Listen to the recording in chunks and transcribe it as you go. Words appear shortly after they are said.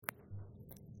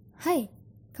Hai,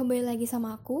 kembali lagi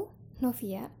sama aku,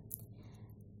 Novia.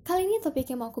 Kali ini topik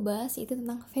yang mau aku bahas yaitu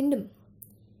tentang fandom.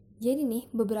 Jadi nih,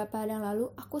 beberapa hari yang lalu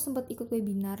aku sempat ikut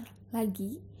webinar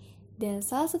lagi, dan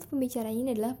salah satu pembicaranya ini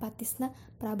adalah Patisna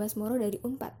Prabasmoro dari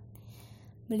Unpad.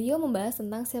 Beliau membahas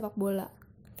tentang sepak bola,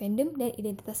 fandom, dan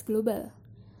identitas global.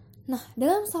 Nah,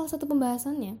 dalam salah satu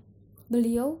pembahasannya,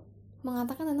 beliau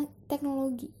mengatakan tentang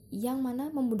teknologi yang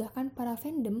mana memudahkan para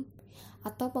fandom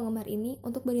atau penggemar ini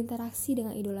untuk berinteraksi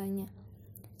dengan idolanya,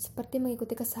 seperti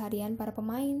mengikuti keseharian para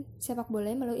pemain sepak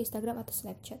bola melalui Instagram atau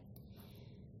Snapchat.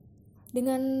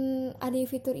 Dengan adanya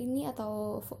fitur ini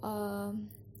atau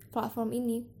platform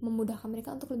ini memudahkan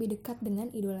mereka untuk lebih dekat dengan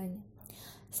idolanya.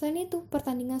 Selain itu,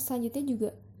 pertandingan selanjutnya juga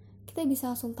kita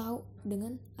bisa langsung tahu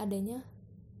dengan adanya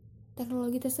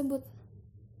teknologi tersebut.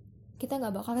 Kita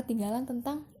nggak bakal ketinggalan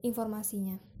tentang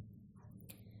informasinya.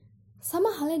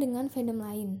 Sama halnya dengan fandom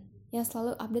lain yang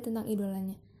selalu update tentang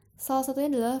idolanya. Salah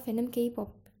satunya adalah fandom K-pop,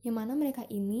 yang mana mereka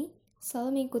ini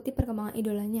selalu mengikuti perkembangan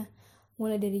idolanya,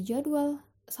 mulai dari jadwal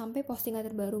sampai postingan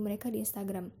terbaru mereka di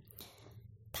Instagram.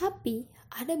 Tapi,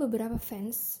 ada beberapa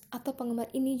fans atau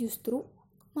penggemar ini justru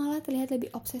malah terlihat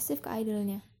lebih obsesif ke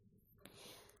idolnya.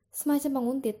 Semacam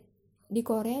penguntit, di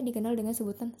Korea dikenal dengan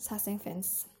sebutan saseng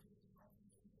fans.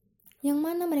 Yang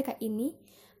mana mereka ini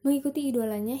mengikuti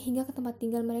idolanya hingga ke tempat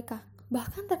tinggal mereka.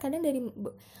 Bahkan terkadang dari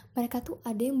mereka tuh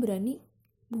ada yang berani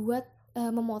buat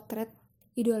memotret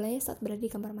idolanya saat berada di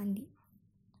kamar mandi.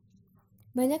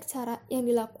 Banyak cara yang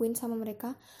dilakuin sama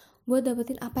mereka buat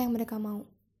dapetin apa yang mereka mau.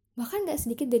 Bahkan gak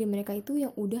sedikit dari mereka itu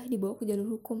yang udah dibawa ke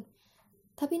jalur hukum.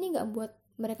 Tapi ini gak buat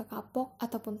mereka kapok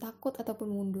ataupun takut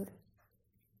ataupun mundur.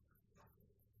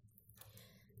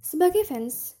 Sebagai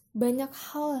fans, banyak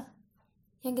hal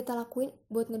yang kita lakuin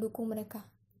buat ngedukung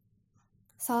mereka.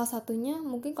 Salah satunya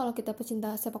mungkin kalau kita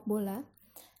pecinta sepak bola,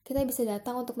 kita bisa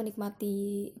datang untuk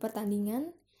menikmati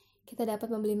pertandingan, kita dapat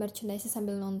membeli merchandise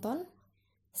sambil nonton,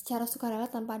 secara sukarela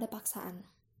tanpa ada paksaan.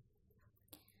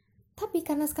 Tapi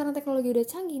karena sekarang teknologi udah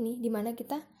canggih nih, dimana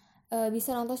kita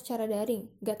bisa nonton secara daring,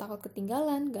 gak takut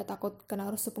ketinggalan, gak takut kena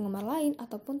rusuh penggemar lain,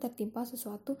 ataupun tertimpa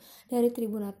sesuatu dari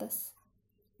tribun atas.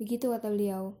 Begitu kata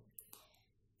beliau.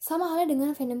 Sama halnya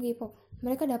dengan fandom K-pop,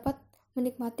 mereka dapat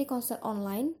menikmati konser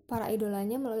online para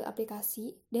idolanya melalui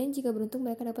aplikasi, dan jika beruntung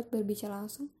mereka dapat berbicara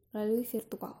langsung melalui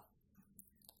virtual.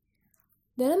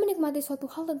 Dalam menikmati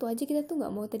suatu hal tentu aja kita tuh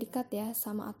gak mau terikat ya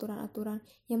sama aturan-aturan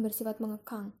yang bersifat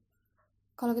mengekang.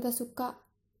 Kalau kita suka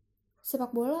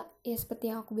sepak bola, ya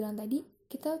seperti yang aku bilang tadi,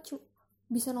 kita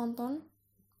bisa nonton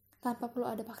tanpa perlu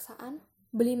ada paksaan,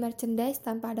 beli merchandise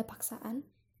tanpa ada paksaan.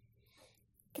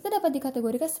 Kita dapat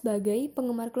dikategorikan sebagai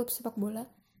penggemar klub sepak bola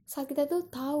saat kita tuh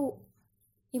tahu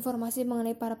informasi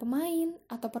mengenai para pemain,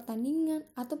 atau pertandingan,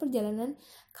 atau perjalanan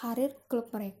karir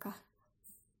klub mereka,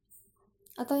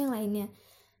 atau yang lainnya.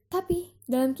 Tapi,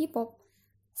 dalam K-pop,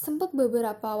 sempat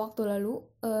beberapa waktu lalu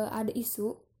ada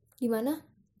isu di mana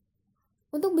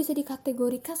untuk bisa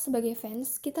dikategorikan sebagai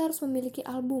fans, kita harus memiliki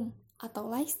album,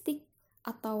 atau lightstick,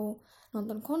 atau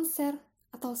nonton konser,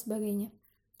 atau sebagainya.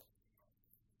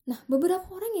 Nah, beberapa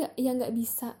orang yang gak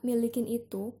bisa milikin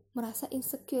itu merasa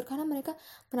insecure karena mereka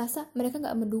merasa mereka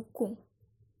gak mendukung.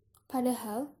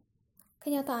 Padahal,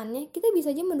 kenyataannya kita bisa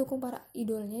aja mendukung para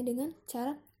idolnya dengan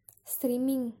cara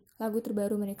streaming lagu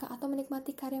terbaru mereka atau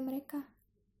menikmati karya mereka.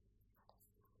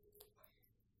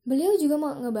 Beliau juga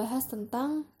mau ngebahas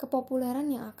tentang kepopuleran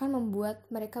yang akan membuat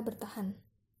mereka bertahan.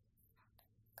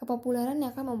 Kepopuleran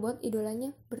yang akan membuat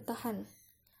idolanya bertahan.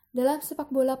 Dalam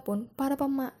sepak bola pun, para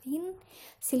pemain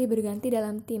silih berganti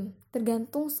dalam tim,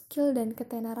 tergantung skill dan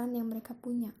ketenaran yang mereka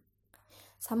punya.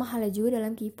 Sama halnya juga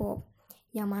dalam K-pop,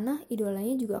 yang mana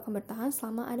idolanya juga akan bertahan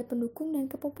selama ada pendukung dan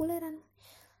kepopuleran.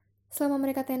 Selama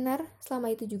mereka tenar,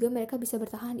 selama itu juga mereka bisa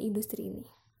bertahan di industri ini.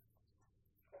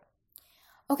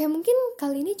 Oke, mungkin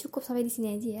kali ini cukup sampai di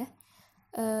sini aja ya.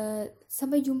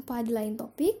 Sampai jumpa di lain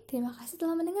topik. Terima kasih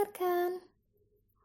telah mendengarkan.